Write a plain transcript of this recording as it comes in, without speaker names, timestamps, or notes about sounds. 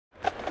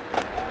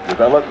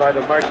Developed by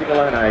the Marching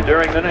Illini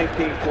during the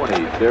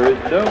 1920s, there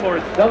is no more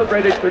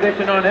celebrated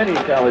tradition on any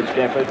college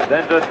campus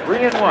than the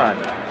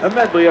 3-in-1, a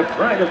medley of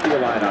Pride of the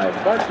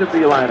Illini, March of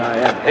the Illini,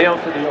 and Hail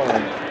to the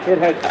Orange. It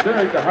has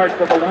stirred the hearts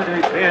of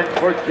Illini fans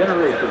for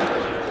generations.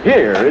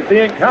 Here is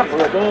the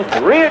incomparable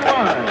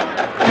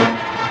 3-in-1.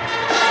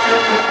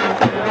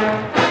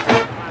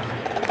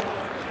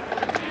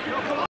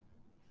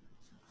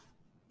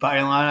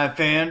 Fighting Illini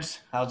fans,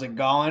 how's it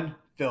going?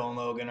 Phil and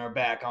Logan are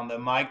back on the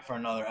mic for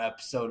another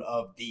episode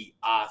of the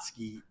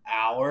Oski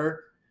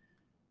Hour.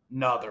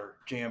 Another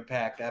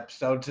jam-packed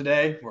episode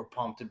today. We're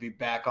pumped to be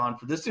back on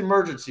for this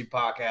emergency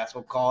podcast,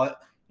 we'll call it.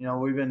 You know,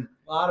 we've been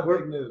a lot of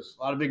big news.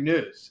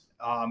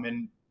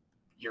 And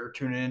you're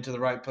tuning into the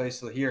right place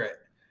to hear it.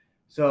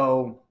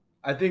 So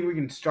I think we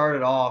can start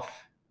it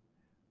off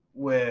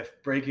with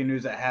breaking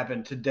news that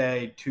happened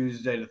today,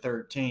 Tuesday the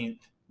 13th.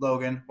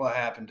 Logan, what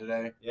happened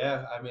today?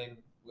 Yeah, I mean,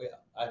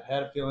 I've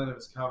had a feeling it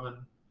was coming.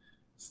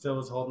 Still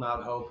was holding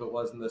out hope it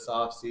wasn't this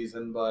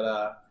offseason,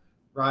 but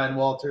Ryan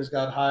Walters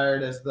got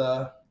hired as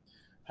the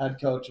head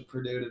coach of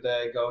Purdue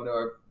today, going to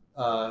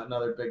our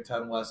another Big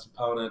Ten West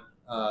opponent,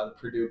 the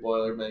Purdue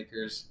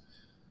Boilermakers.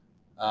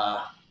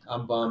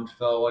 I'm bummed.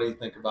 Phil, what do you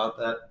think about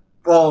that?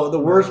 Well,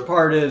 the worst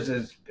part is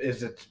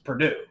it's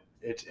Purdue.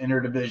 It's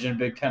interdivision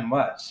Big Ten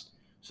West.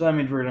 So that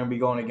means we're going to be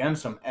going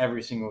against them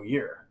every single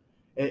year.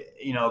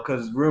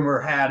 Because rumor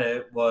had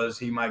it was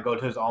he might go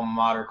to his alma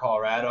mater,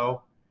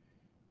 Colorado.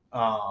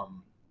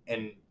 At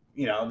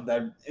the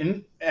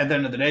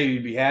end of the day,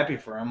 you'd be happy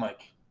for him.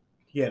 Like,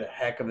 he had a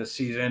heck of a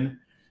season.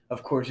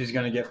 Of course, he's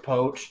going to get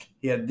poached.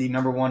 He had the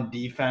number one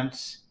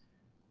defense,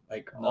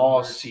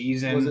 all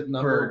season. Was it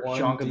number for one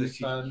chunk defense, of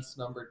the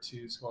season. number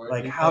two scoring?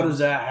 Like, defense? how does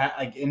that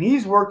and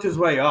he's worked his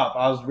way up.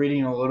 I was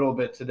reading a little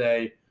bit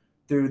today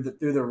through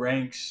the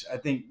ranks. I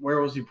think,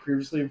 where was he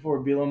previously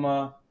before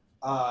Bielema?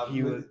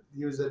 He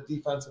was a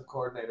defensive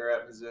coordinator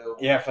at Mizzou.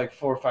 Yeah, for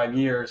 4 or 5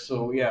 years.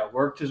 So,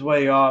 worked his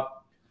way up.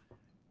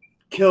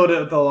 Killed it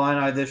with the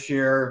Illini this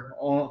year.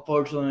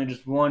 Unfortunately,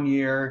 just 1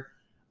 year.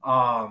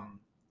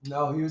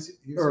 No, he was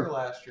here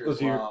last year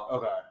as well.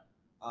 Okay.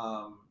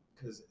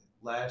 Because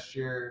last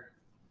year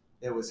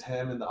it was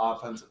him and the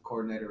offensive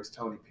coordinator was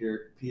Tony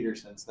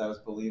Peterson. So that was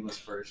Bielema's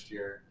first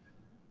year.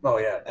 Oh,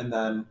 yeah. And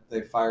then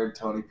they fired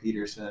Tony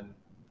Peterson.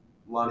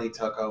 Lunny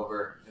took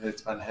over, and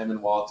it's been him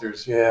and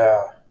Walters.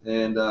 Yeah.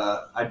 And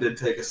I did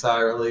take a sigh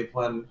of relief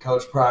when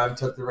Coach Prime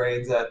took the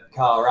reins at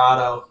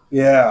Colorado.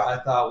 Yeah. I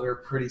thought we were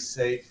pretty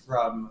safe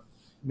from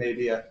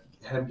maybe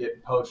him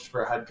getting poached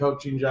for a head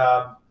coaching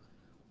job.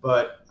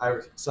 But I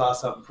saw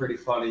something pretty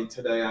funny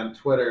today on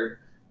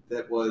Twitter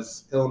that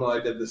was Illinois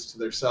did this to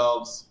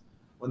themselves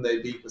when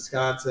they beat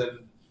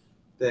Wisconsin.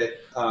 That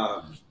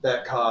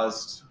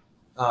caused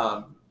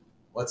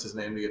what's his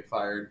name to get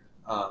fired?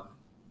 Paul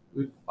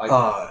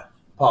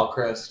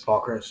Chryst.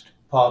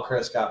 Paul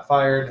Chryst got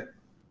fired.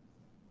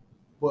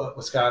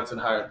 Wisconsin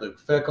hired Luke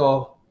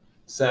Fickell.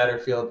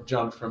 Satterfield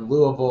jumped from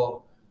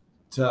Louisville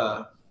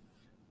to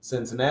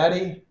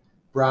Cincinnati.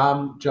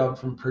 Brom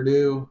jumped from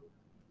Purdue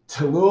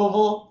to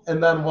Louisville.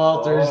 And then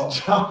Walters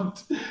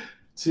jumped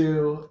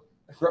to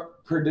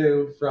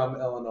Purdue from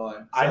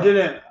Illinois.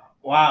 So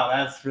wow,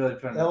 that's really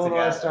putting Illinois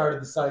together.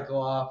 started the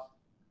cycle off.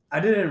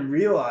 I didn't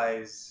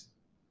realize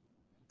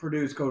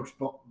Purdue's coach,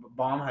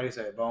 Baum, how do you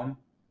say it, Baum?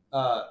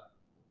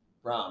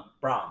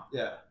 Brom.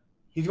 Yeah.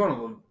 He's going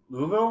to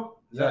Louisville?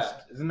 Yeah.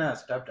 Isn't that a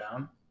step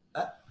down?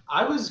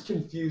 I was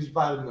confused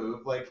by the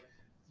move. Like,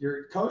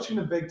 you're coaching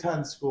a Big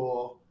Ten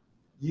school.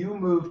 You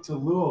moved to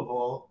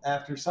Louisville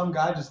after some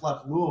guy just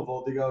left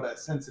Louisville to go to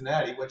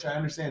Cincinnati, which I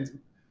understand is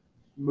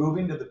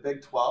moving to the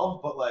Big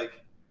 12, but,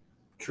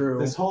 True.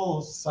 This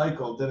whole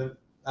cycle didn't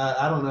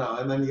I don't know.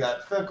 And then you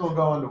got Fickell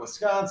going to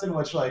Wisconsin,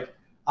 which,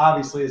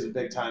 obviously is a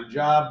big-time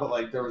job,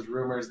 but, there was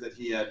rumors that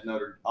he had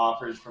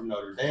offers from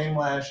Notre Dame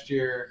last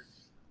year.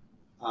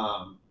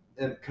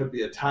 And it could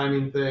be a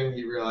timing thing.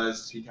 He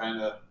realized he kind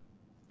of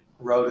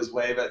rode his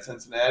wave at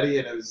Cincinnati,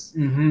 and it was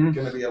going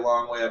to be a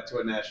long way up to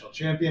a national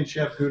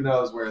championship. Who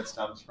knows where it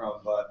stems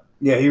from? But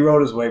yeah, he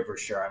rode his wave for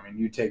sure. I mean,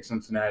 you take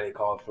Cincinnati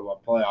college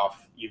football playoff,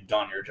 you've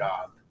done your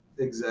job.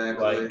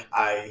 Exactly.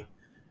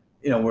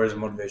 Where does the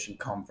motivation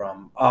come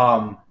from?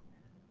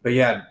 But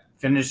yeah,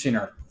 finishing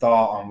our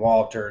thought on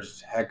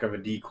Walters, heck of a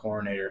D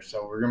coordinator.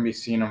 So we're going to be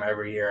seeing him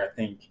every year. I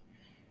think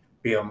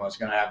Bielema's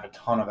going to have a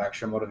ton of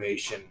extra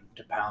motivation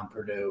to pound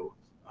Purdue.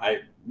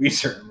 We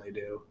certainly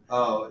do.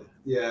 Oh,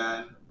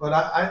 yeah. But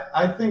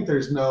I think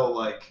there's no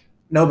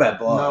bad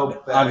blood.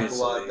 No bad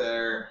blood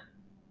there.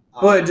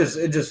 But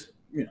it just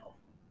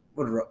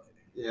would.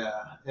 Yeah.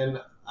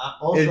 And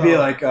also, it'd be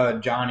like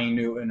Johnny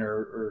Newton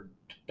or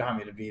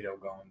Tommy DeVito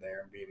going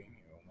there and beating you.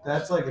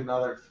 That's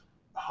another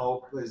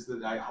hope, is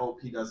that I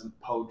hope he doesn't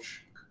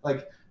poach.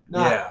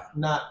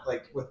 Not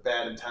with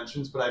bad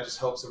intentions, but I just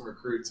hope some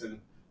recruits and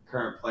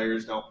current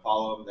players don't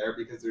follow him there,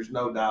 because there's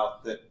no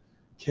doubt that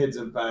kids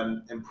have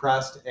been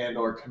impressed and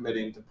or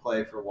committing to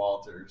play for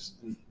Walters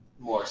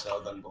more so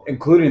than Blake.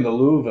 Including the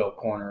Louisville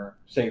corner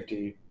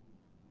safety.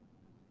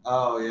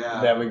 Oh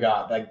yeah. that we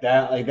got. Like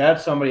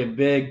that's somebody a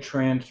big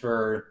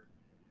transfer.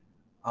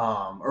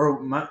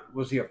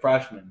 Was he a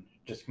freshman?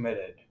 Just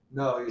committed.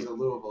 No, he's a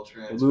Louisville A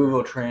transfer.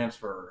 Louisville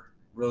transfer,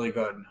 really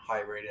good,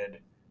 high rated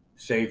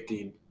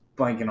safety.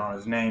 Blanking on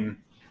his name.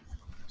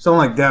 Something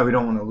like that we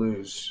don't want to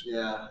lose.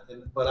 Yeah,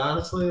 but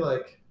honestly,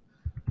 like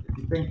if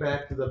you think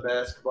back to the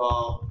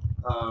basketball,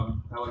 I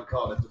wouldn't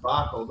call it a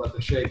debacle, but the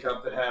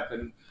shakeup that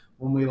happened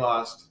when we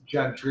lost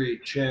Gentry,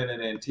 Chin,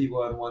 and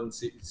Antigua in one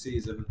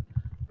season,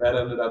 that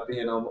ended up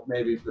being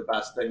maybe the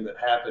best thing that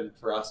happened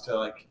for us to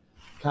like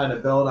kind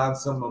of build on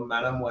some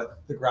momentum with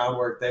the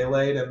groundwork they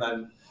laid, and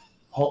then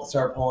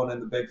start pulling in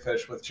the big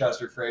fish with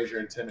Chester Frazier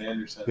and Tim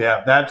Anderson.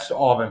 Yeah, that's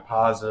all been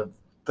positive,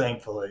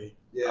 thankfully.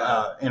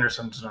 Yeah.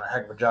 Anderson's done a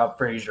heck of a job.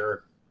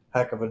 Frazier,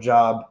 heck of a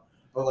job.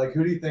 But like,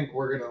 who do you think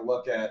we're gonna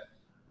look at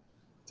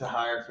to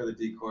hire for the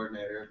D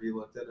coordinator? Have you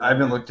looked at it? I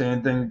haven't looked at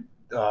anything.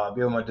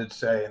 Bielema did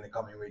say in the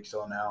coming weeks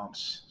they'll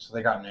announce, so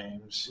they got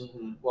names.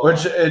 Mm-hmm. Well,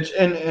 Which it's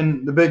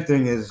and the big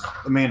thing is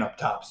the man up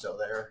top still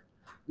there.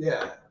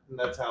 Yeah, and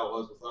that's how it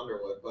was with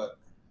Underwood. But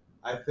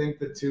I think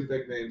the two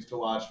big names to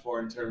watch for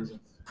in terms of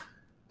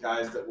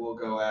guys that we'll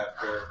go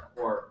after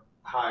or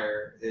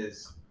hire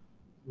is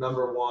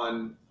number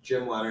one,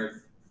 Jim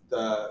Leonard,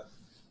 the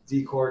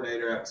D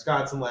coordinator at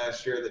Wisconsin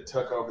last year that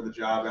took over the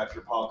job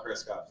after Paul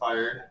Chris got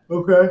fired.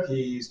 Okay.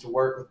 He used to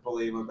work with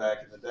Bielema back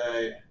in the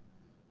day.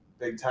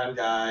 Big Ten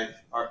guy.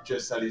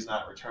 Just said he's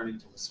not returning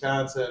to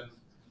Wisconsin.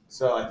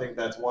 So I think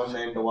that's one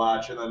name to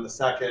watch. And then the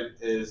second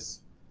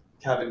is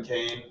Kevin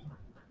Kane,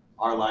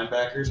 our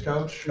linebackers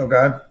coach.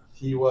 Okay.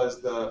 He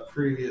was the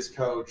previous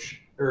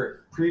coach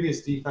or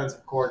previous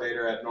defensive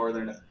coordinator at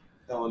Northern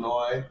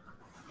Illinois.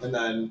 And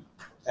then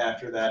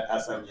after that,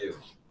 SMU.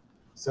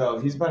 So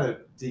he's been a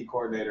D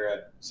coordinator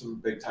at some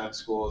big time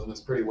schools and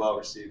is pretty well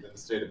received in the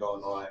state of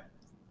Illinois.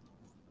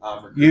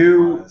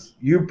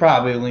 You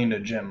probably lean to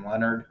Jim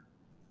Leonard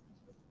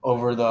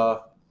over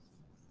the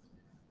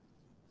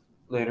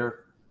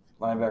later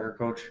linebacker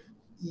coach.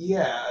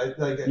 Yeah,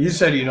 like you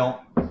said you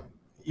don't.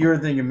 You were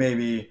thinking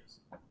maybe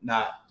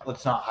not.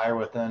 Let's not hire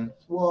within.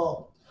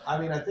 Well, I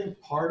mean, I think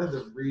part of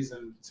the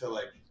reason to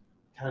like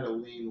kind of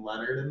lean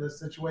Leonard in this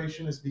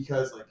situation is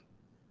because like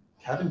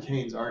Kevin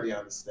Kane's already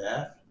on the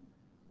staff.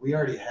 We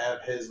already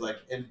have his like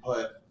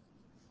input,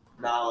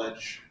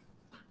 knowledge,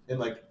 and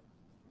like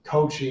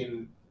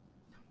coaching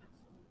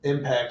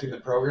impacting the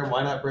program.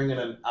 Why not bring in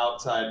an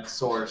outside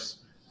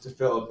source to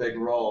fill a big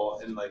role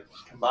and like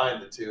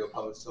combine the two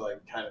opposed to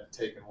like kind of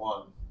taking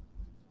one?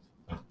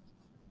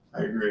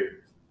 I agree.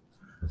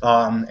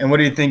 And what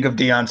do you think of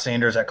Deion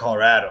Sanders at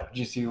Colorado? Did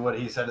you see what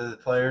he said to the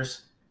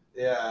players?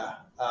 Yeah,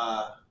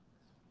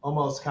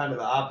 almost kind of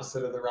the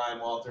opposite of the Ryan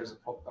Walters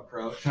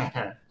approach.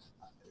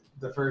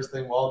 The first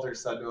thing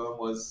Walters said to him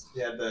was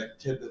he had the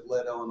kid that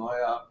lit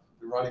Illinois up,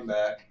 the running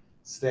back,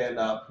 stand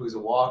up, who's a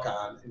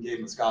walk-on, and gave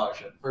him a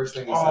scholarship. First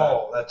thing he said.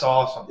 Oh, that's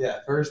awesome. Yeah,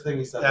 first thing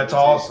he said. That's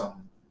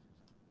awesome.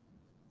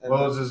 And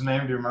what was his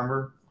name? Do you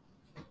remember?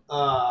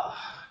 I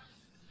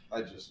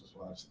just was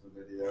watching the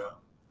video.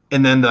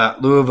 And then the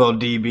Louisville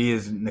DB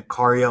is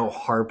Nicario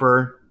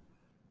Harper.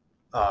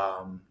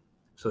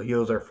 So he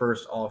was our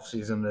first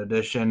off-season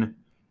addition.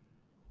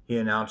 He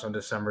announced on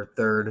December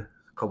 3rd, a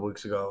couple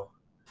weeks ago.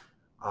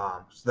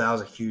 So that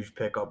was a huge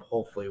pickup.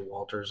 Hopefully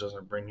Walters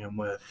doesn't bring him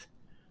with.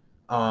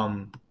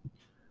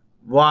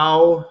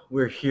 While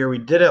we're here, we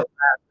did it last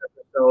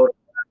episode.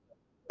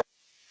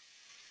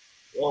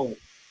 Whoa.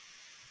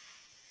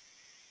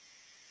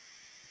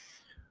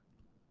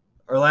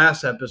 Our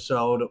last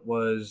episode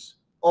was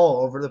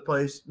all over the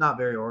place, not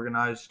very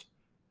organized.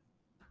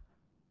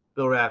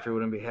 Bill Raftery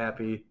wouldn't be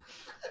happy.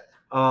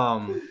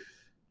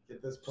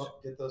 Get those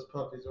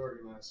puppies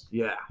organized.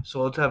 Yeah,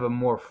 so let's have a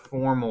more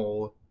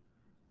formal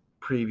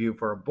preview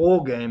for a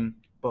bowl game,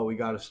 but we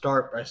got to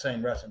start by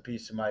saying rest in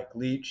peace to Mike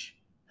Leach.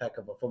 Heck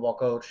of a football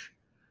coach,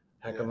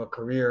 heck of a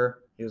career.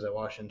 He was at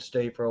Washington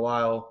State for a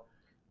while.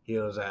 He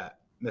was at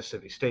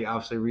Mississippi State,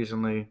 obviously,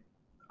 recently.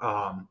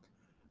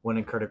 Went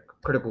in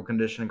critical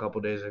condition a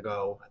couple days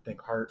ago. I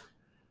think heart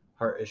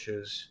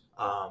issues.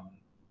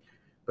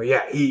 But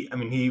yeah,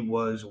 he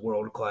was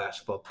world-class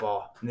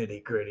football,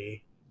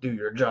 nitty-gritty, do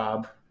your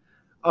job.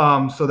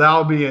 So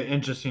that'll be an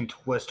interesting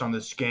twist on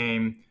this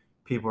game.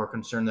 People are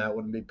concerned that it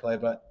wouldn't be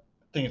played, but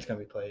I think it's going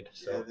to be played.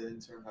 So. Yeah, the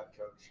interim head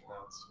coach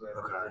announced that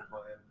they're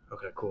playing.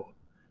 Okay, cool.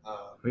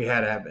 We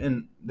had to have,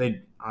 and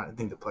I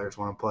think the players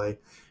want to play.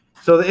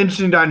 So the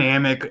interesting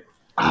dynamic,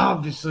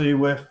 obviously,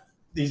 with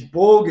these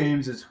bowl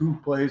games is who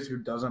plays, who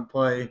doesn't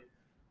play.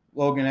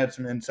 Logan had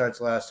some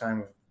insights last time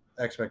with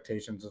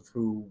expectations of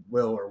who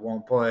will or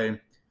won't play.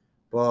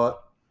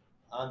 But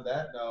on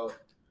that note,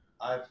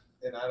 I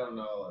don't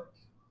know like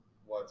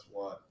what's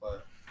what,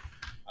 but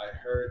I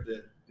heard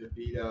that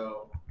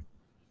DeVito,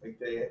 like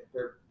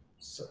they're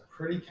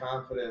pretty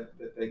confident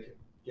that they could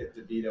get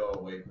DeVito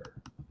a waiver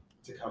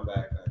to come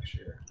back next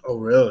year. Oh,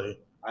 really?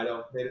 I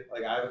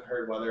haven't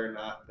heard whether or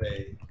not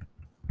DeVito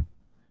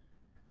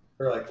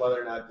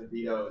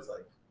is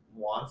like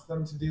wants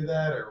them to do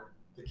that or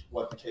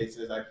what the case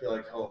is. I feel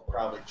like he'll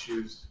probably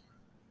choose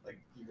like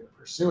you can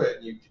pursue it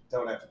and you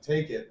don't have to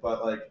take it.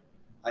 But like,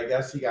 I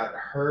guess he got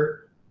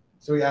hurt,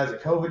 so he has a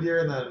COVID year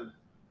and then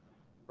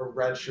a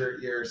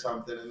redshirt year or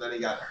something, and then he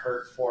got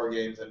hurt 4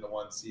 games into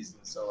one season.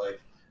 So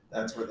like,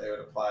 that's where they would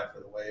apply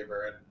for the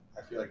waiver, and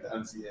I feel like the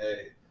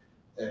NCAA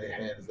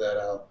hands that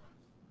out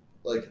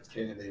like it's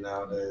candy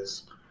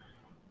nowadays.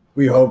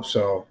 We hope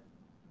so,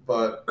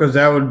 But because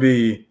that would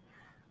be.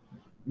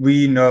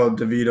 We know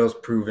DeVito's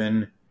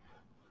proven,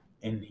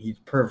 and he's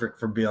perfect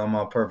for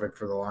Bielema, perfect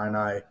for the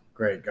Illini.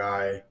 Great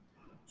guy.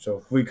 So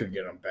if we could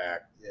get him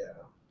back, yeah,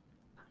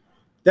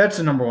 that's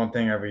the number one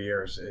thing every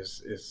year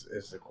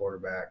is the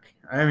quarterback.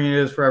 I mean, it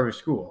is for every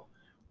school.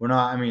 We're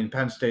not. I mean,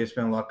 Penn State's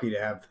been lucky to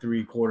have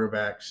 3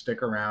 quarterbacks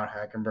stick around: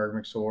 Hackenberg,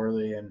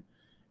 McSorley,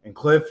 and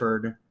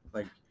Clifford.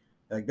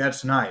 Like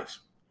that's nice.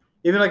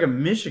 Even like a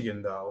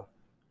Michigan, though,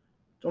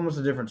 it's almost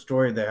a different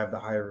story. They have the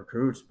higher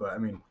recruits, but I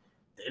mean,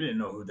 they didn't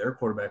know who their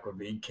quarterback would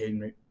be.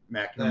 Caden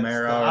McNamara. that's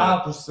the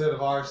opposite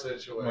of our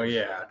situation. Well,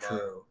 yeah,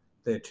 true.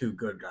 They had 2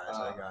 good guys,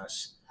 I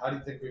guess. How do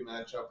you think we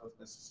match up with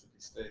Mississippi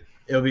State?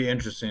 It'll be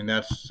interesting.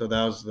 That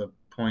was the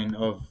point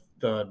of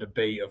the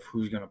debate of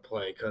who's going to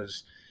play.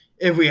 Because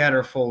if we had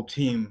our full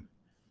team,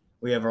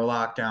 we have our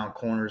lockdown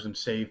corners and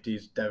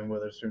safeties: Devin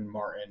Witherspoon,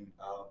 Martin,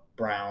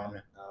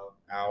 Brown,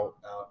 out,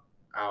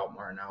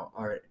 Martin out.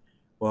 All right.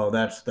 Well,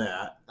 that's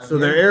that. So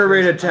their air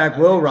raid attack,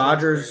 Will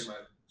Rogers.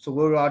 So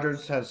Will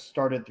Rogers has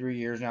started 3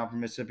 years now for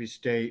Mississippi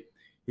State.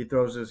 He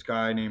throws this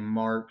guy named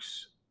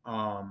Marks.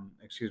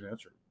 That's a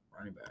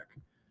running back.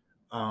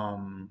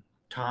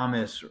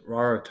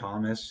 Rara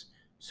Thomas,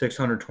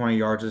 620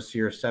 yards this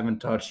year, 7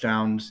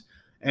 touchdowns.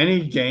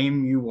 Any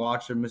game you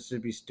watch of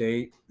Mississippi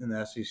State in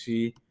the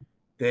SEC,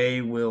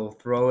 they will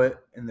throw it,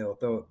 and they'll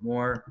throw it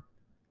more,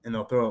 and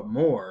they'll throw it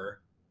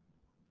more.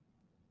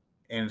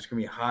 And it's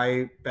going to be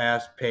high,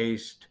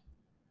 fast-paced.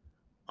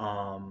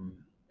 And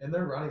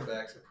their running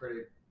back's a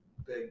pretty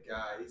big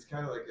guy. He's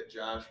kind of like a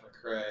Josh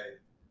McCray,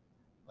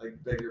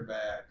 like bigger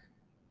back.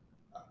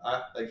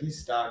 Like he's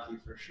stocky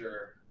for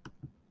sure.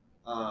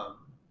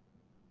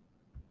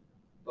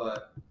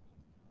 But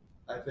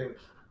I think,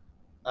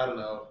 I don't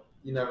know.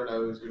 You never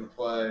know who's going to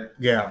play.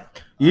 Yeah.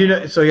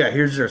 So yeah,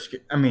 here's their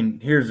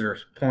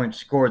points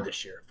scored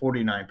this year: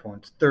 49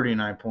 points,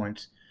 39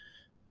 points,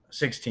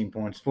 16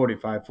 points,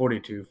 45,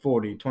 42,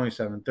 40,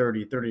 27,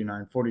 30,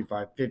 39,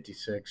 45,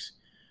 56.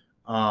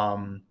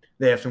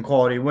 They have some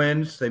quality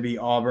wins. They beat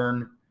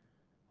Auburn.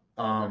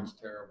 That's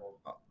terrible.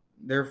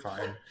 They're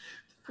fine.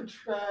 They're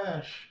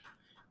trash.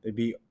 They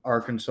beat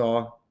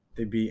Arkansas.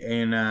 They beat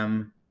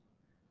A&M.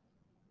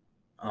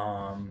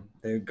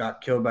 They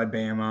got killed by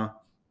Bama.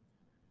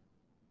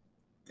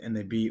 And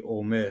they beat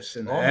Ole Miss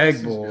in the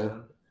Egg Bowl.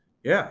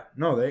 Yeah.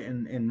 No,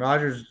 and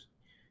Rodgers,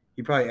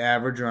 he probably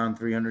averaged around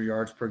 300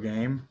 yards per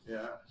game.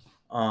 Yeah.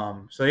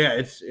 So yeah,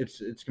 it's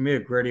gonna be a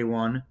gritty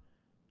one.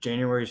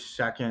 January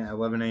 2nd at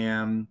 11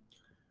 a.m.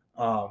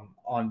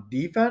 On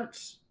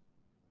defense,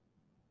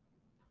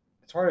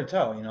 it's hard to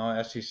tell.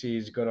 SEC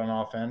is good on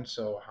offense,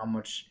 so how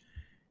are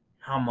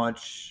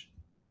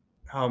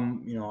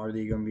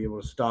they going to be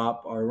able to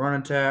stop our run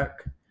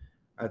attack?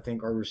 I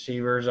think our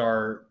receivers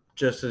are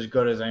just as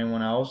good as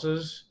anyone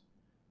else's.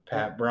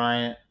 Pat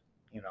Bryant,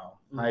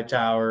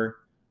 Hightower,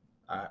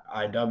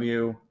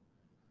 IW.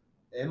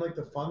 And like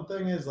the fun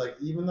thing is, like,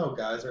 even though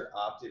guys are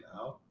opting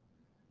out,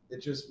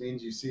 it just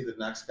means you see the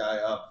next guy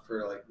up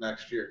for like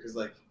next year. Because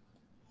like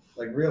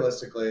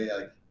realistically,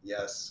 like,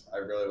 yes, I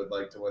really would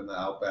like to win the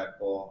Outback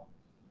Bowl,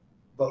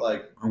 but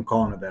like I'm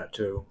calling it that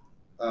too.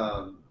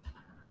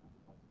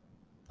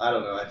 I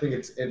don't know. I think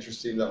it's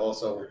interesting to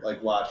also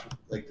like watch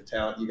like the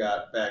talent you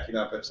got backing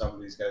up if some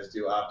of these guys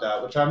do opt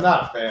out, which I'm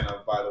not a fan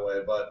of, by the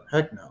way. But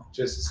heck no.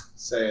 Just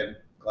saying,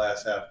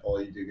 glass half full,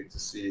 you do get to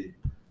see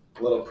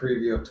a little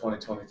preview of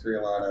 2023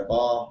 Illini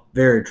ball.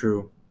 Very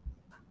true.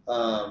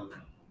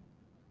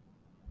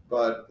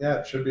 But yeah,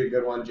 it should be a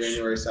good one.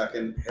 January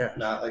 2nd, yeah.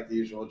 Not like the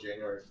usual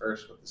January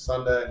 1st with the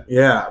Sunday.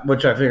 Yeah,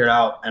 which I figured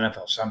out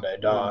NFL Sunday,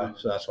 duh.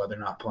 So that's why they're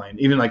not playing.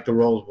 Even like the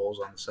Rose Bowl's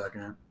on the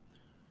 2nd.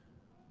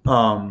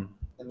 And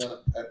then,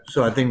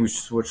 so I think we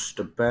switched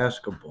to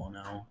basketball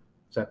now.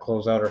 Does that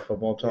close out our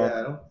football talk?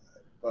 Yeah,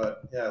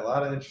 but yeah, a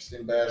lot of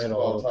interesting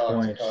basketball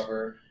talk to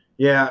cover.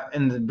 Yeah,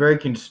 and the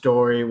breaking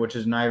story, which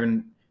is not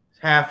even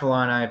half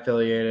Illini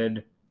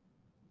affiliated,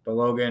 but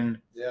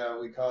Logan. Yeah,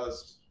 we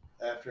caused,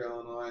 after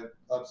Illinois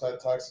upside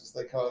Texas,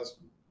 they caused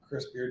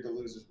Chris Beard to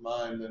lose his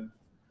mind and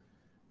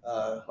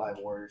by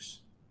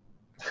Warriors.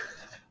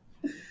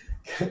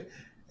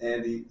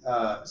 Andy,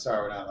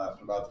 sorry, we're not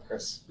laughing about the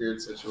Chris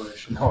Beard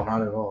situation. No,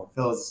 not at all.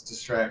 Phil's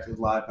distracted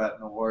live betting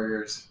the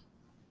Warriors.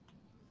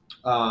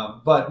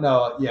 But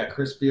no, yeah,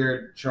 Chris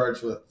Beard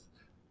charged with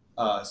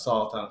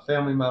assault on a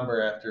family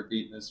member after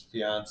beating his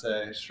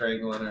fiance,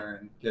 strangling her,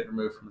 and getting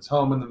removed from his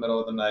home in the middle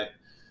of the night.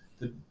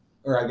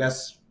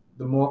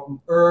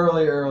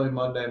 Early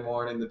Monday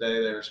morning, the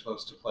day they were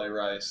supposed to play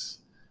Rice.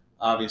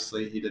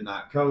 Obviously, he did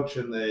not coach,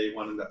 and they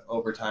went into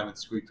overtime and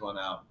squeaked one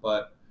out.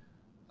 But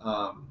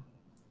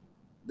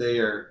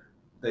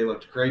they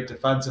looked great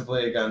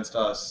defensively against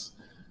us.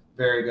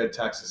 very good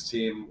Texas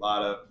team.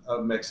 A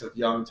mix of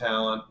young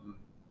talent,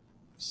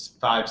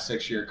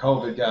 5-6 year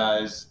COVID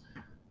guys,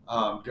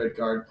 good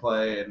guard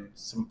play, and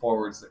some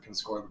forwards that can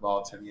score the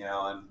ball. Timmy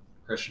Allen,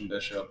 Christian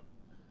Bishop,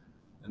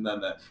 and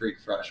then that freak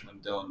freshman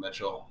Dylan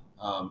Mitchell.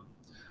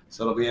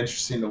 So it'll be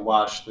interesting to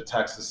watch the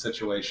Texas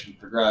situation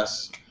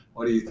progress.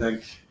 What do you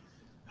think?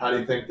 How do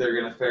you think they're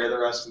going to fare the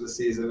rest of the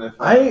season?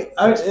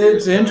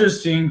 It's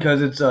interesting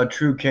because it's a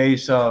true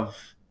case of,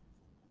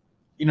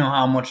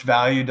 how much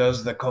value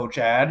does the coach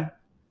add,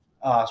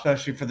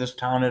 especially for this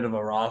talented of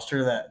a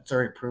roster that's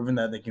already proven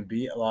that they can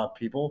beat a lot of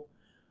people.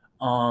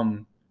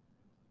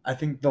 I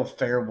think they'll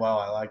fare well.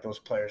 I like those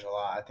players a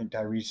lot. I think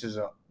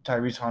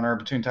Tyrese Hunter,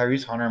 between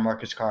Tyrese Hunter and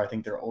Marcus Carr, I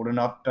think they're old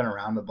enough, been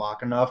around the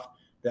block enough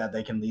that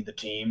they can lead the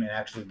team and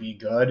actually be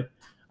good.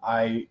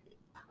 I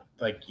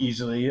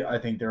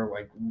think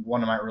they're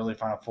one of my early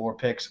Final Four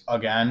picks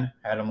again.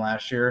 Had them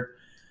last year.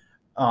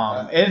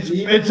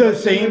 It's the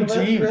same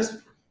team.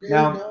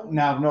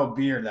 Now no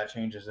Beard, that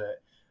changes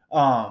it.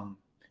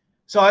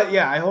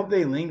 I hope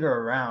they linger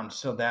around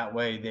so that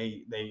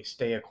way they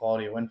stay a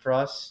quality win for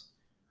us.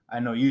 I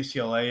know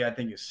UCLA, I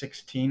think, is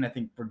 16. I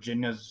think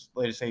Virginia's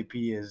latest AP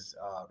is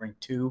ranked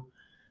 2.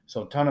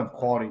 So a ton of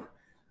quality.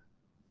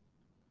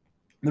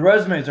 The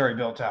resume is already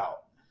built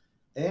out.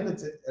 And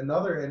it's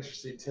another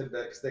interesting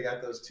tidbit because they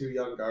got those 2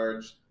 young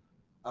guards,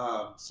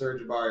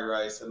 Serge Jabari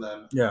Rice and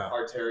then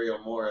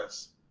Arterio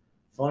Morris.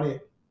 Funny,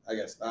 I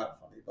guess not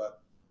funny,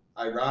 but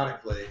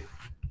ironically,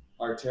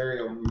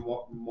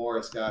 Arterio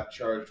Morris got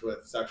charged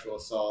with sexual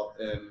assault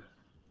in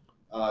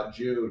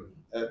June.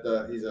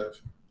 He's a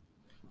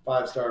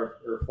 5-star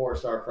or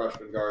 4-star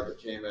freshman guard that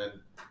came in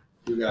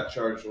who got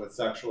charged with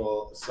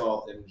sexual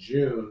assault in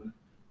June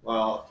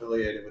while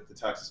affiliated with the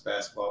Texas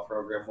basketball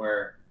program,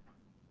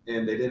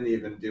 and they didn't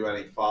even do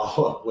any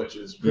follow-up, which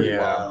is pretty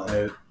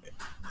wild.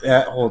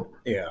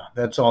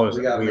 That's always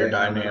a weird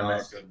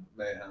dynamic.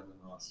 Mayhem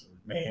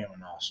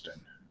in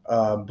Austin.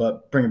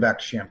 But bring it back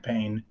to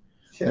Champaign,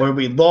 where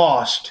we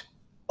lost.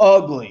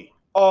 Ugly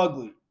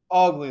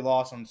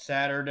loss on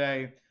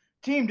Saturday.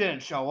 Team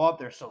didn't show up.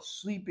 They're still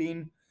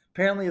sleeping.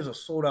 Apparently, it was a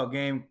sold-out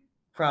game.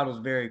 Crowd was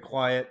very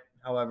quiet.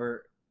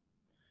 However,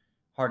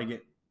 hard to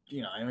get,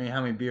 how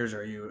many beers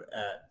are you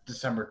at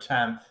December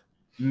 10th,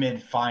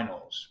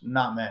 mid-finals?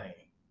 Not many.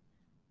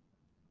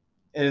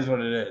 It is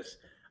what it is.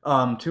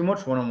 Too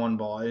much one-on-one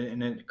ball,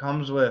 and it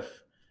comes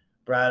with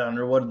Brad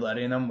Underwood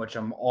letting them, which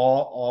I'm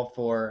all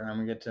for, and I'm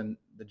going to get to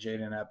the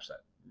Jaden Epps. I'm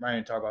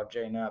ready to talk about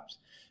Jaden Epps.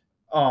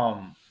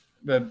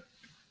 But,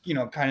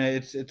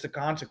 it's a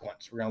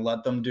consequence. We're going to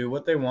let them do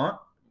what they want.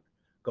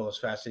 Go as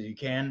fast as you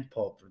can,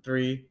 pull up for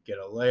 3, get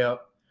a layup.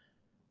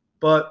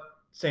 But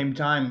same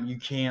time, you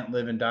can't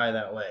live and die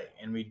that way.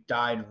 And we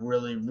died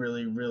really,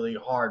 really, really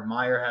hard.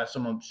 Meyer has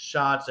some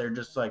shots that are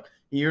just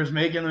he was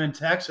making them in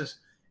Texas.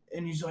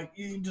 And he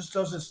just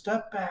does a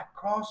step back,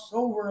 cross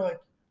over.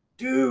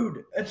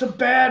 Dude, it's a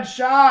bad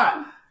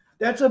shot.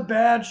 That's a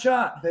bad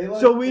shot.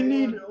 So we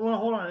need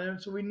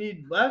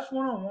less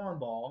one-on-one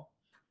ball,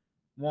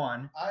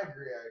 1. I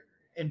agree.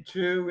 And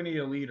 2, we need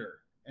a leader.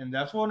 And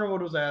that's what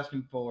Underwood was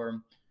asking for.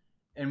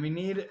 And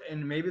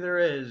maybe there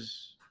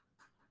is,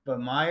 but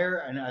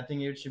Meyer, and I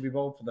think it should be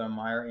both of them,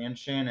 Meyer and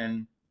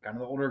Shannon, kind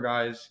of the older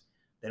guys.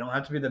 They don't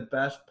have to be the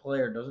best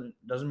player.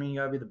 Doesn't mean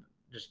you gotta be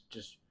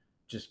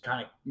just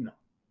kind of,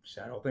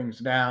 settle things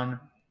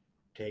down,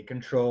 take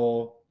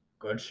control,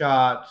 good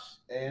shots.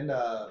 And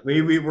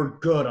we were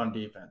good on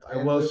defense. I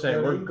will say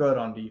we're good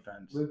on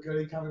defense. Luke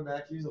Goody coming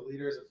back, he's a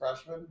leader as a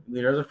freshman.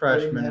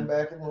 Putting him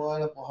back in the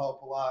lineup will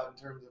help a lot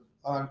in terms of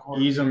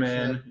on-court ease him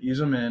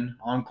in.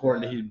 On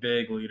court, he's a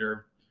big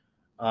leader.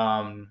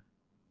 But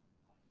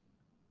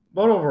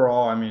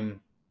overall,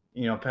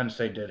 Penn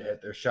State did hit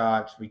their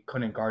shots. We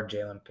couldn't guard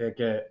Jalen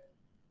Pickett,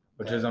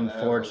 which is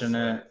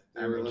unfortunate.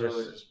 They were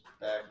literally just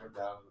backing him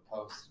down to the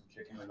post and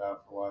kicking it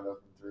out for wide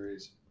open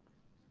threes.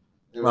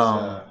 It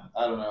was,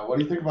 I don't know. What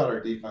do you think about our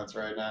defense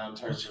right now in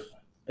terms of?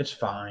 It's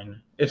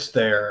fine. It's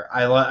there.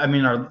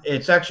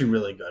 It's actually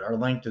really good. Our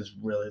length is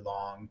really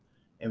long,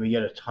 and we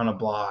get a ton of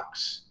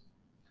blocks.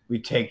 We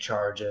take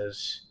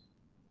charges.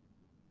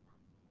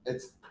 We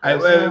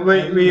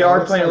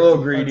are playing a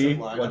little greedy.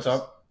 What's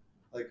up?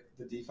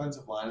 The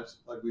defensive lineups,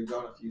 we've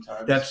done a few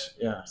times.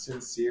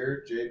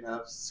 Sincere, Jaden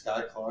Epps,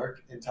 Sky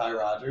Clark, and Ty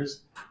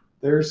Rogers.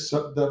 There's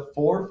the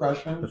 4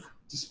 freshmen,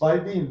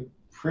 despite being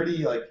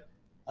pretty I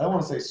don't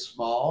want to say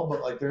small,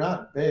 but they're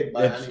not big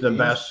by any means. It's the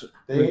best.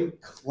 They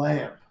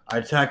clamp.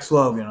 I text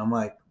Logan. I'm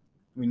like,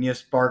 we need a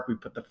spark. We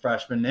put the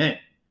freshmen in.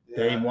 Yeah.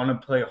 They want to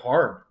play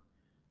hard.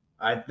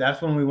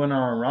 That's when we went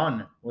on a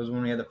run, was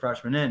when we had the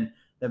freshmen in.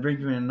 That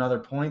brings me to another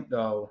point,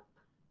 though.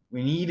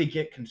 We need to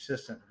get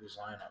consistent with these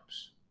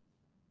lineups.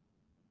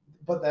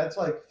 But that's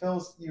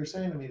Phil, you were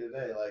saying to me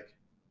today,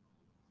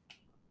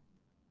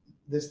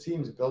 this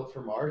team's built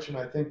for March, and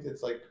I think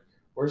it's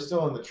we're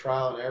still in the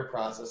trial and error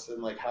process,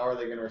 and how are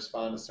they going to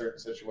respond to certain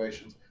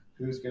situations?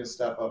 Who's going to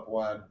step up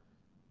when?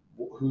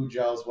 Who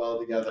gels well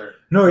together?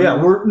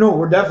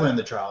 We're definitely in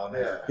the trial and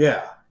error.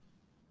 Yeah.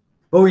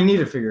 But we need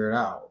to figure it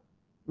out.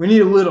 We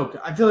need a little.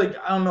 I feel like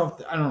I don't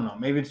know.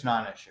 Maybe it's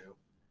not an issue.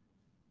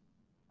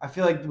 I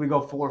feel like we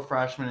go 4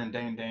 freshmen and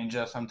Dane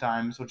Danger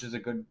sometimes, which is a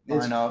good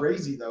It's lineup.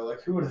 crazy though.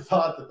 Like who would have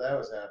thought that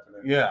was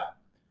happening? Yeah,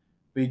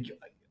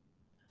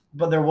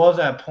 but there was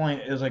that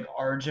point. It was like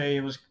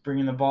RJ was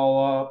bringing the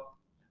ball up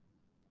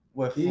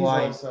with He's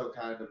like also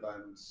kind of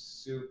been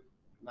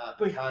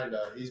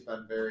He's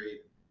been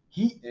very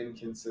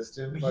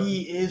inconsistent. But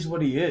he is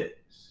what he is.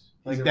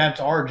 Like a- that's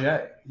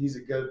RJ. He's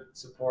a good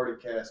supporting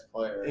cast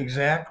player.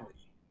 Exactly.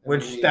 And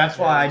Which we need that's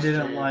why I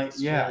Janice didn't like.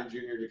 Yeah. Jr.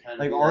 to kind of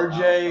Like be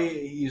that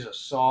RJ, he's a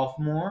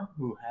sophomore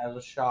who has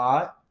a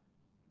shot,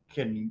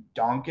 can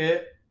dunk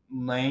it,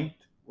 length,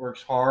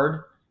 works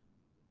hard.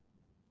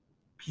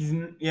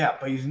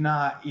 But he's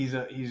not. He's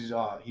a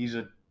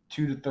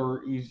 2 to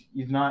 3.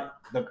 He's not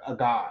a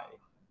guy.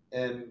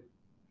 And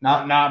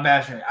not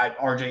bashing.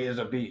 RJ is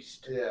a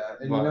beast. Yeah,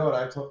 and but, you know what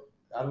I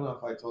don't know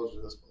if I told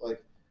you this, but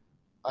like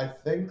I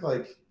think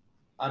like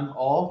I'm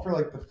all for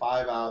like the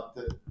 5 out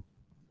that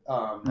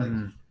like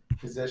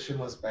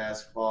positionless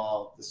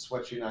basketball, the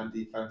switching on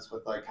defense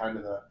with like kind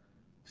of the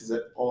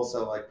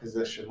also like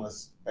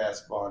positionless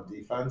basketball on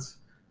defense.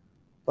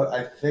 But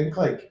I think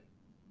like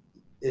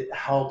it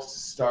helps to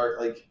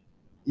start like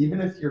even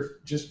if your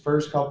just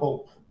first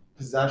couple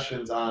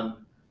possessions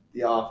on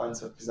the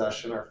offensive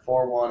possession are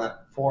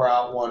 4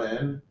 out, 1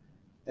 in,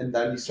 and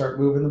then you start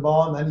moving the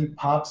ball, and then you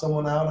pop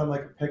someone out on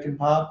like a pick and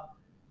pop,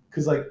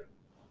 because like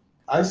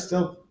I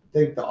still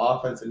think the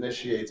offense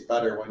initiates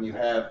better when you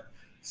have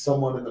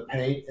someone in the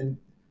paint, and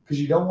because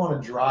you don't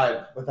want to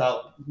drive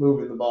without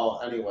moving the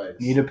ball anyways.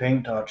 Need a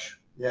paint touch.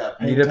 Yeah,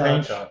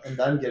 paint touch, and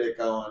then get it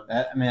going.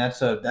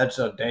 That's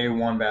a day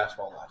 1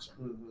 basketball lesson.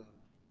 Mm-hmm.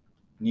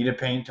 Need a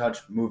paint touch,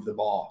 move the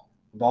ball.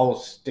 The ball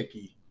was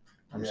sticky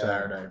on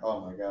Saturday.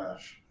 Oh my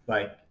gosh!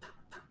 Like,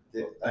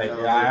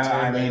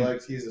 I mean, they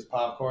like to use as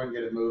popcorn,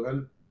 get it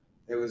moving.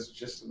 It was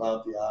just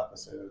about the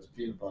opposite. It was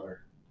peanut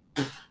butter.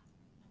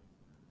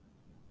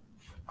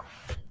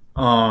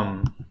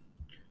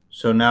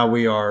 So now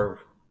we are.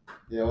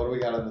 Yeah, what do we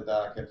got on the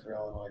docket for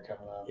Illinois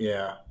coming up?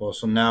 Yeah, well,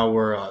 so now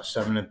we're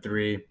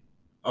 7-3,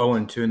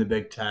 0-2 in the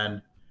Big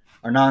Ten.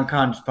 Our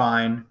non-con's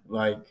fine.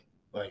 Like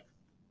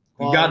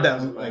we got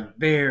that like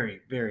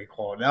very, very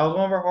quality. That was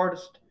one of our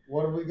hardest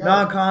What have we got?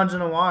 non-cons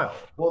in a while.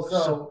 Well,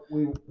 so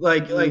we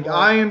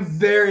I am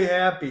very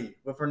happy,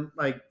 but for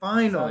like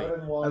finally,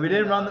 we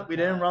didn't run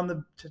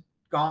the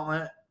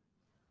gauntlet.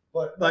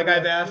 But like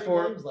I've asked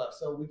for games left,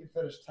 so we could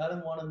finish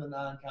 10-1 in the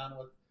non-con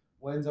with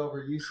wins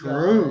over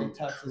UCLA,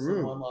 Texas,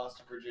 and 1 loss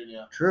to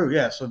Virginia. True,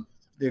 yeah. So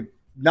the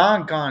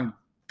non-con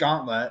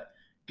gauntlet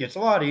gets a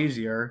lot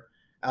easier.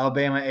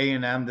 Alabama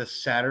A&M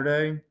this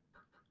Saturday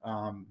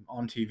on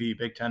TV,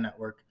 Big Ten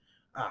Network.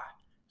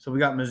 So we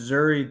got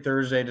Missouri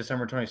Thursday,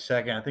 December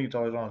 22nd. I think it's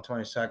always on the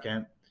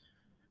 22nd.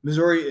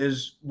 Missouri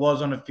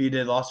was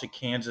undefeated, lost to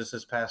Kansas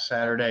this past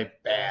Saturday.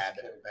 Bad.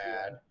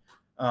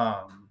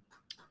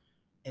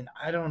 And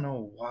I don't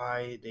know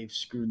why they've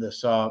screwed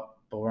this up,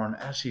 but we're on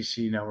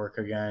SEC Network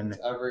again. It's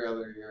every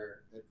other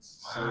year.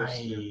 It's so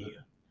stupid.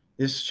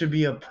 This should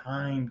be a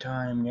prime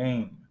time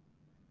game,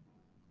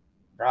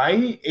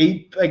 right?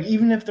 8, like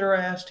even if they're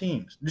ass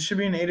teams, this should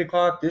be an 8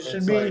 o'clock. This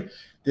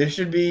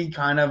should be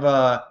kind of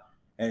a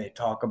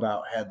talk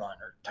about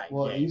headliner type.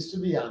 Well, game. It used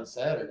to be on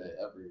Saturday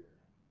every year.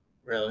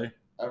 Really?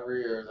 Every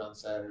year is on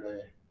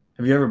Saturday.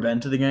 Have you ever been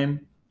to the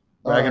game?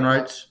 Bragging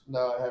rights?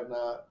 No, I have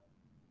not.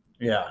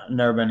 Yeah,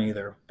 never been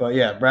either. But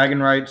yeah, bragging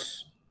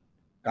rights,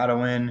 gotta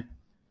win.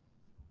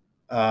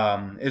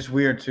 It's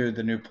weird too.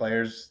 The new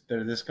players,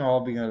 this can all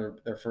be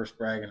their first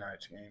bragging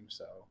rights game.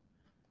 So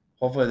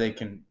hopefully they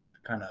can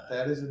kind of.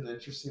 That is an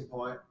interesting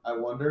point. I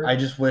wonder. I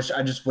just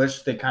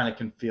wish they kind of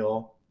can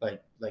feel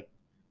like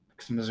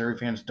because Missouri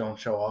fans don't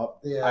show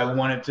up. Yeah. I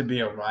want it to be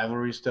a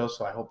rivalry still,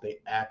 so I hope they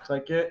act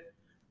like it.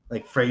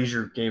 Like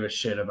Frazier gave a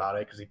shit about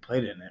it because he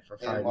played in it for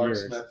 5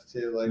 years. Mark Smith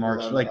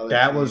too.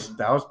 That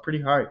was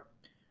pretty hype.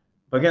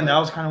 But again, that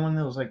was kind of when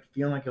it was like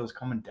feeling like it was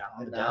coming down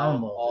and the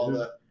down low. All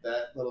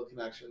that little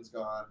connection's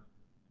gone.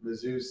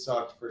 Mizzou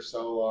sucked for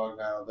so long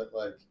now that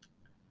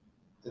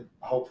it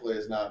hopefully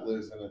is not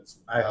losing its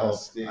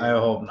steam. I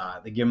hope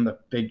not. They give them the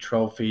big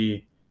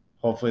trophy.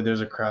 Hopefully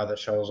there's a crowd that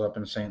shows up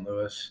in St.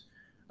 Louis.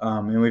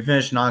 And we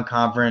finished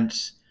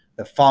non-conference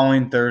the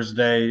following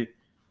Thursday,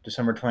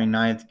 December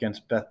 29th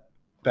against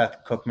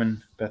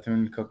Bethune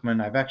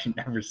Cookman. I've actually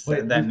never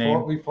said that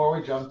name. Before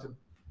we jump to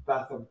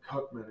Bethune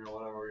Cookman or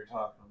whatever you're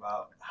talking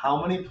about,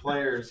 how many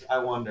players, I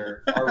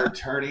wonder, are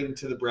returning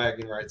to the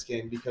bragging rights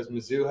game? Because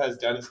Mizzou has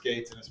Dennis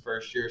Gates in his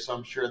first year, so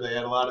I'm sure they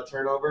had a lot of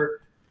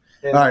turnover.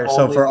 All right,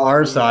 so for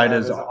our side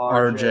is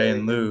RJ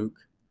and Luke,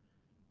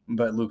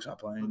 but Luke's not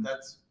playing. But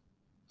that's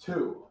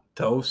 2.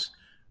 Toast.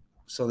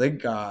 So they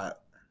got.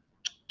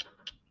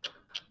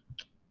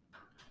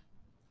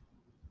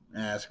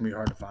 It's gonna be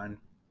hard to find.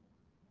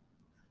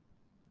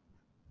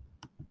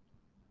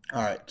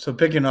 All right, so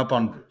picking up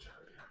on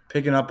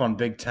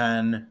Big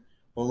Ten.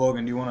 Well,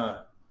 Logan, do you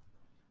want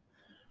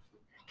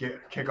to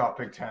kick off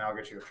Big Ten? I'll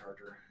get you a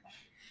charger.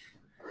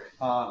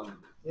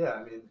 Yeah,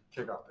 I mean,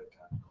 Kick off Big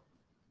Ten.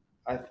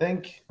 I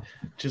think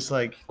just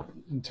like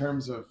in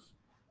terms of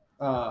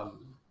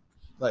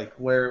like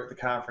where the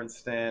conference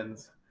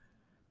stands,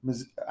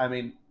 I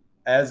mean,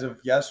 as of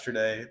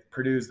yesterday,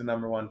 Purdue's the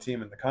number 1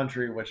 team in the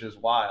country, which is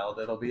wild.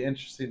 It'll be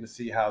interesting to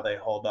see how they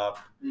hold up,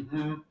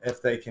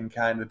 if they can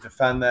kind of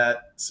defend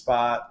that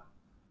spot.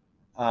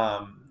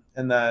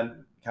 And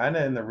then kind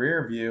of in the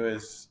rear view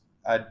is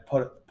I'd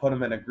put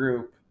them in a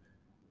group,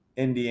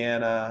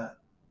 Indiana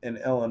and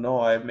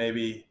Illinois,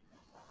 maybe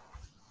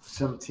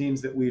some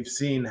teams that we've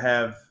seen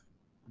have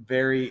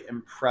very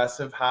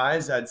impressive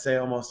highs. I'd say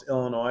almost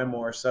Illinois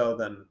more so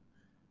than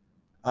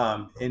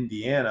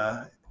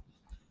Indiana,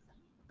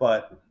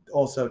 but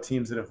also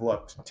teams that have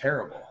looked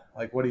terrible.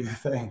 Like, what do you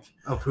think?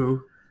 Of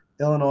who?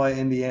 Illinois,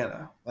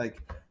 Indiana. Like,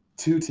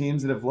 2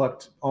 teams that have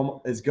looked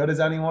almost as good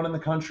as anyone in the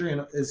country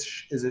and as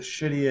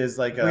shitty as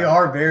like We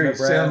are very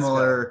Nebraska.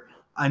 similar.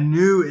 I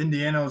knew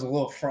Indiana was a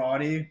little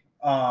fraudy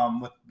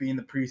with being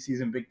the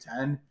preseason Big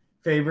Ten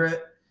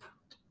favorite.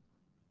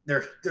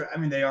 I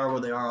mean, they are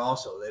what they are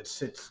also.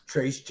 It's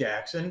Trace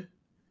Jackson.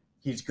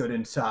 He's good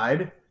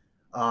inside.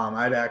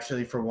 I'd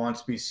actually, for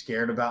once, be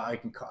scared about.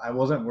 I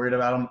wasn't worried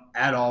about him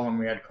at all when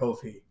we had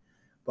Kofi,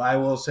 but I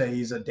will say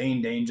he's a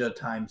Dane Danger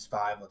times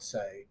 5. Let's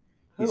say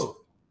he's Who?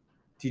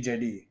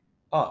 TJD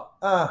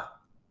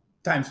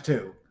Times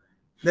 2.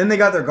 Then they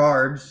got their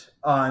guards,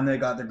 and they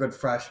got their good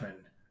freshmen.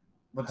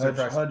 What's their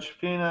freshman? Hudge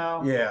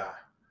Fino. Yeah.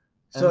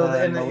 And So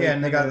then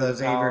and they got the Malik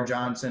Xavier Powell.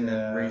 Johnson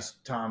Yeah. and Reese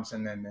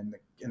Thompson and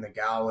the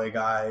Galloway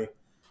guy.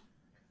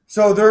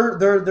 So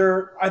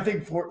they're I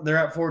think they're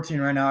at 14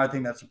 right now. I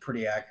think that's a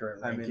pretty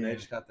accurate I ranking. mean, they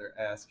just got their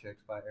ass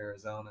kicked by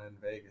Arizona and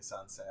Vegas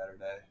on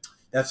Saturday.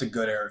 That's a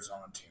good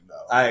Arizona team,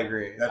 though. I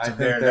agree. That's I a think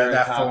very- they're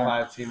that a top form-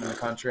 5 team in the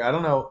country. I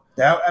don't know.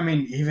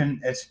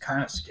 Even it's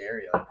kind of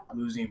scary, like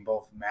losing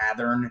both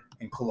Mathern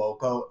and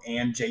Coloco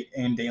and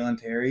Dalen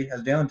Terry.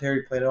 Has Dalen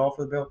Terry played at all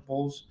for the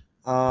Bulls?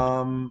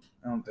 I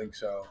don't think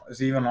so. Is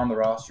he even on the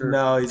roster?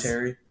 No, he's-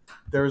 Terry.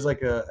 There was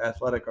like a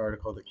athletic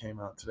article that came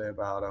out today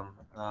about him.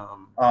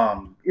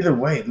 Either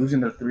way, losing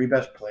their 3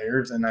 best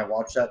players, and I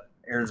watched that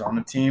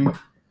Arizona team.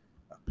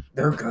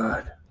 They're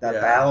good. That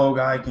Yeah. Ballo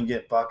guy can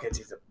get buckets.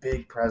 He's a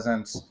big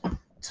presence.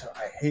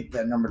 I hate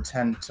that number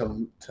 10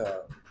 to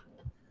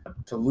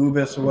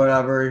Lubis or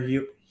whatever.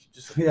 He's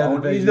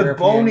big he's the European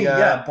bony,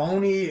 guy.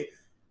 bony.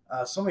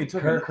 Somebody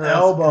took Kirk an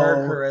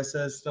elbow.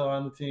 Carissa is still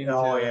on the team.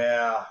 Oh too.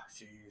 yeah,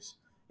 jeez.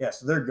 Yeah,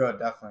 so they're good,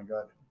 definitely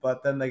good.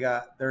 But then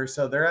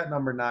they're at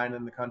number 9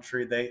 in the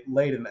country. They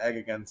laid an egg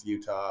against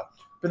Utah.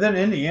 But then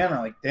Indiana,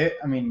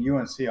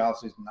 UNC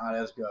obviously is not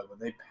as good, but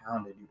they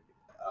pounded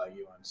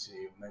UNC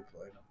when they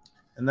played them.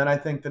 And then I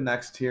think the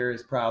next tier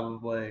is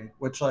probably,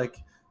 which like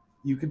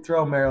you could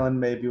throw Maryland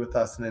maybe with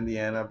us in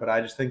Indiana, but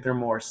I just think they're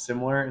more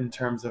similar in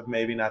terms of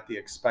maybe not the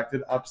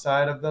expected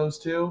upside of those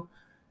 2.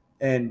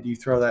 And you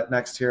throw that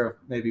next tier of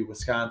maybe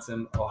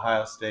Wisconsin,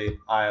 Ohio State,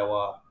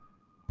 Iowa,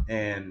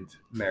 and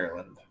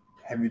Maryland.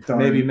 Have you thought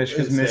Maybe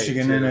Michigan is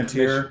Michigan State, in a too.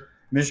 tier?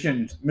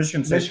 Michigan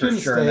State's for Michigan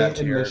sure in that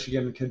State and tier.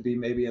 Michigan could be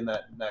maybe in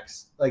that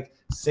next, like,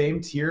 same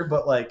tier,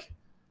 but like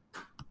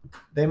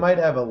they might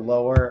have a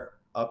lower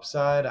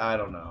upside. I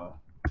don't know.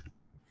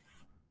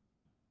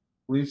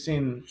 We've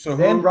seen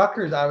and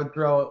Rutgers. I would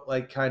throw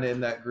like kind of in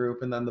that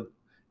group, and then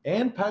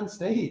and Penn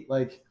State.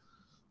 Like,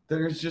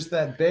 there's just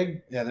that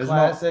big, there's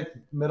classic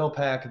middle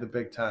pack of the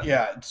Big Ten.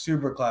 Yeah, it's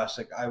super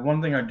classic.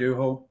 One thing I do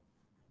hope,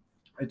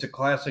 it's a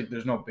classic.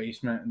 There's no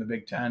basement in the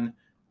Big Ten.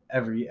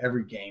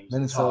 Every game.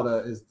 Minnesota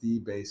is the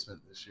basement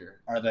this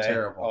year. Are they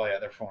terrible? Oh yeah,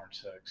 they're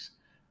 4-6.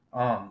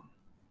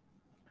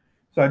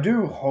 So I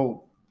do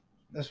hope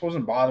this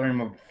wasn't bothering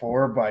me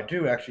before, but I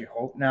do actually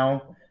hope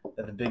now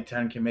that the Big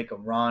Ten can make a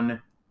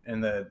run in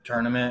the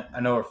tournament.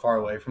 I know we're far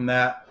away from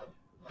that,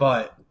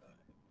 but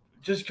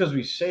just because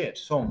we say it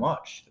so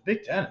much, the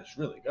Big Ten is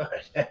really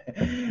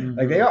good.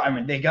 Like they are. I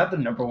mean, they got the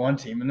number 1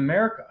 team in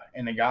America,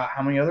 and they got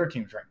how many other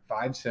teams ranked?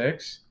 5,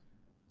 6.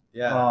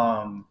 Yeah.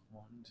 1,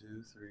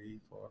 2, 3,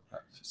 4, 5,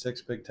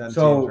 6 Big Ten teams.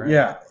 Right?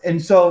 Yeah,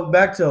 and so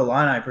back to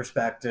Illini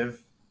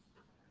perspective,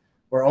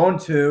 we're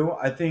 0-2.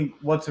 I think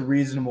what's a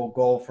reasonable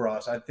goal for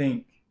us? I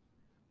think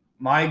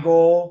my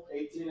goal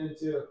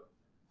 18-2 is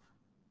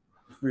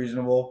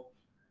reasonable.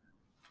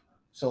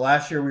 So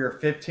last year we were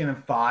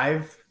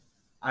 15-5.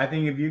 I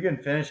think if you can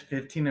finish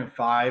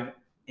 15-5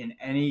 in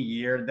any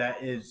year,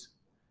 that is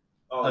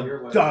a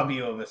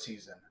W of a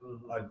season.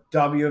 Mm-hmm. A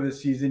W of a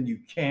season. You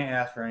can't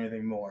ask for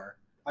anything more.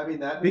 I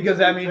mean that Because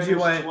that means you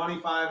finished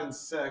went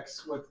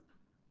 25-6 with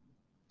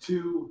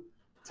 2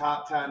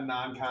 top 10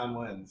 non-con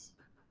wins.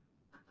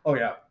 Oh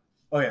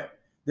yeah.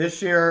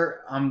 This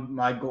year,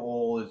 my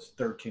goal is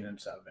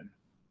 13-7.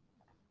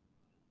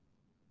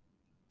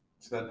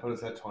 So that put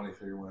us at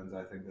 23 wins.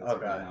 I think that's a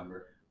good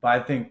number. But I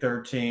think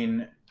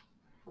 13.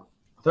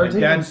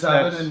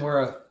 13-7, and we're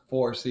a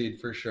 4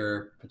 seed for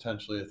sure,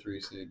 potentially a 3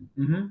 seed.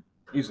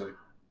 Mm-hmm. Easily.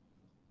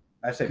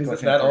 I say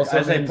pushing. That also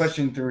I say means-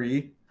 pushing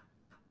 3.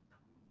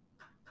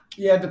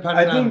 Yeah,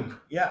 depending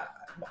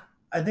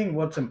I think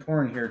what's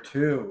important here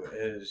too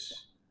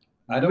is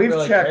I don't we've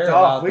really checked care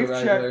off. about the We've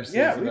regular checked. season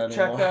Yeah, we've checked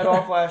anymore. that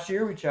off last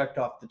year. We checked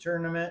off the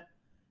tournament.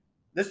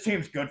 This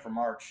team's good for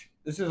March.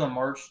 This is a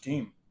March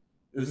team.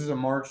 This is a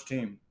March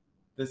team.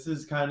 This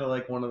is kind of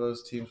like one of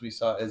those teams we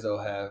saw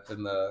Izzo have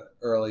in the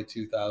early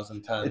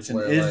 2010s. It's an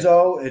where,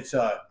 Izzo. It's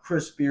a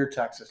Chris Beer,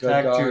 Texas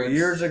Tech guards. 2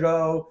 years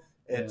ago.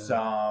 It's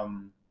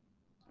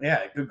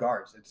good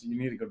guards. You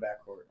need a good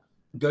backcourt.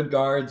 Good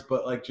guards,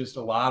 but like just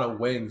a lot of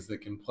wings that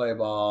can play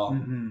ball.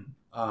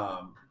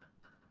 Mm-hmm.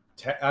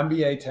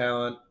 NBA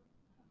talent.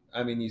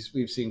 I mean,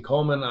 we've seen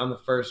Coleman on the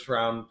first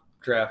round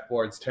draft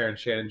boards, Terrence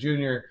Shannon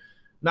Jr.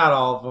 Not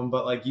all of them,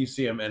 but like you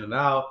see him in and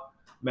out.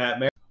 Matt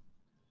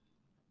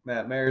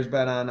Mayer's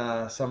been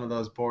on some of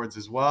those boards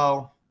as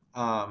well.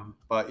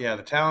 But yeah,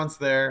 the talent's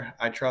there.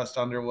 I trust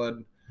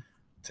Underwood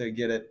to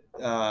get it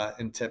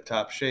in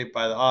tip-top shape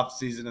by the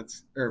offseason.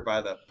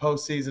 By the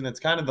postseason. It's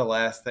kind of the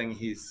last thing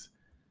he's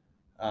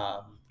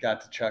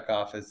got to check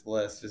off his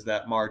list is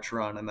that March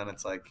run, and then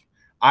it's like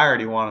I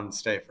already want him to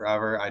stay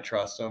forever. I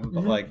trust him,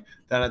 but like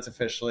then it's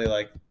officially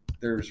like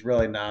there's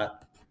really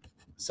not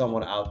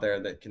someone out there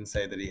that can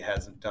say that he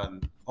hasn't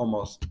done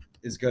almost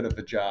as good of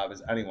a job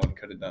as anyone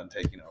could have done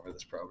taking over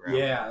this program.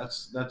 Yeah,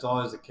 that's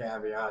always a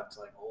caveat. It's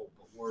like, oh,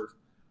 but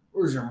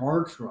where's your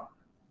March run?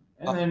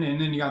 And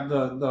then you got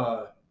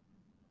the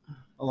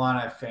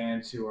Illini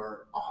fans who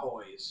are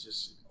always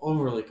just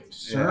overly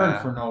concerned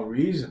for no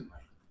reason.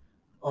 Like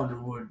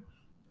Underwood,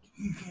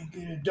 you can't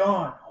get it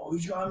done. Oh,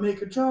 he's gotta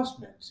make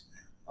adjustments.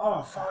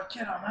 Oh, fuck,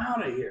 get him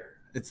out of here.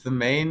 It's the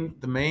main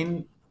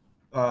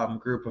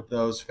group of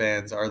those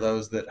fans are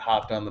those that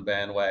hopped on the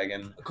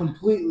bandwagon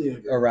Completely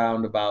agree.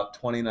 around about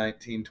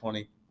 2019,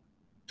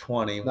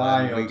 2020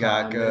 when we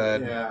got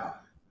good. Yeah.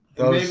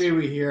 Maybe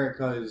we hear it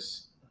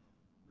because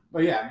 –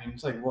 but, yeah, I mean,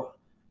 it's like what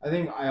 – I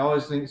think I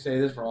always say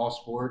this for all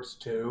sports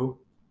too.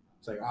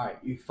 It's like, all right,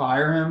 you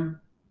fire him,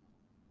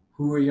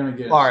 who are you going to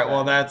get? All right,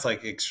 well, that's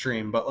like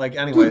extreme. But, like,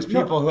 anyways,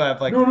 people who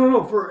have like –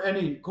 No, for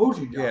any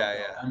coaching job.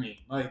 Yeah. I mean,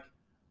 like,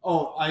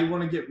 oh, I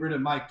want to get rid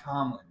of Mike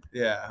Tomlin.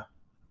 Yeah.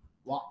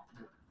 What?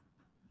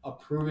 A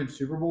proven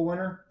Super Bowl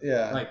winner?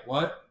 Yeah. Like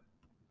what?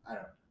 I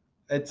don't know.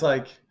 It's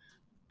like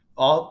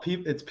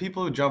it's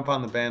people who jump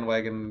on the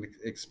bandwagon and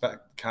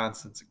expect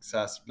constant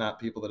success, not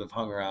people that have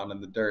hung around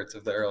in the dirts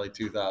of the early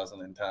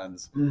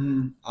 2010s.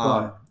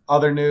 Mm-hmm.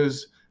 Other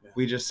news,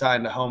 we just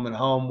signed a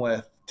home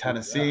with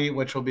Tennessee,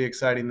 which will be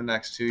exciting the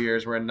next 2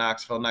 years. We're in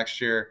Knoxville next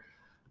year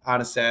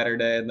on a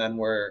Saturday, and then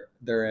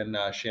they're in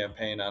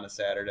Champaign on a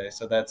Saturday.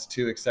 So that's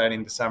 2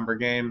 exciting December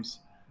games.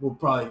 We'll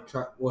probably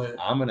try.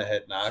 I'm gonna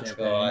hit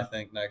Knoxville. Champaign. I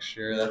think next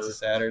year. Really? That's a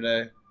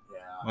Saturday.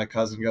 Yeah. My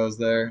cousin goes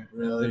there.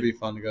 Really? It'd be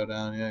fun to go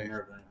down. Yeah.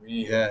 We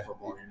need a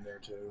football game there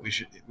too.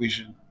 We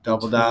should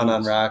double down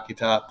on Rocky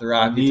Top. The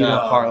Rocky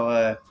Top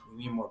parlay.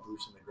 We need more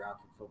boots on the ground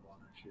for football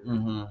next year.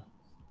 Mm-hmm.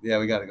 Yeah,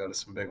 we got to go to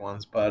some big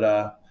ones. But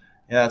yeah,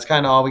 that's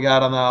kind of all we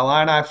got on the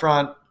Illini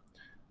front.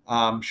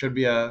 Should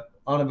be a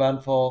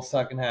uneventful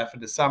second half of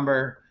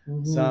December.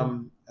 Mm-hmm.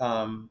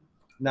 Some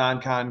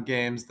non-con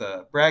games,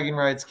 the bragging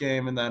rights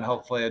game, and then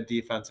hopefully a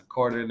defensive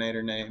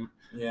coordinator name.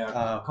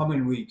 Yeah,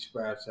 coming weeks,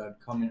 Brad said.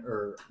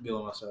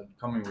 Gilliam said,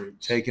 coming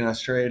weeks. Taking us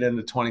straight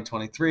into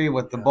 2023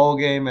 with the bowl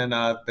game and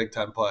Big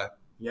Ten play.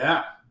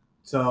 Yeah.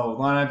 So,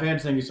 Illini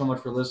fans, thank you so much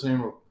for listening.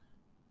 We'll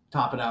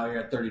top it out here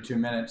at 32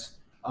 minutes.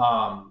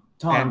 Tom,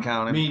 and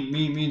counting.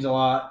 Means a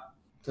lot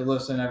to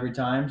listen every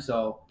time.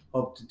 So,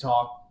 hope to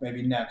talk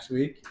maybe next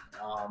week.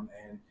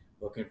 And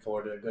looking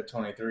forward to a good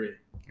 23.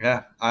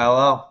 Yeah,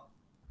 ILL.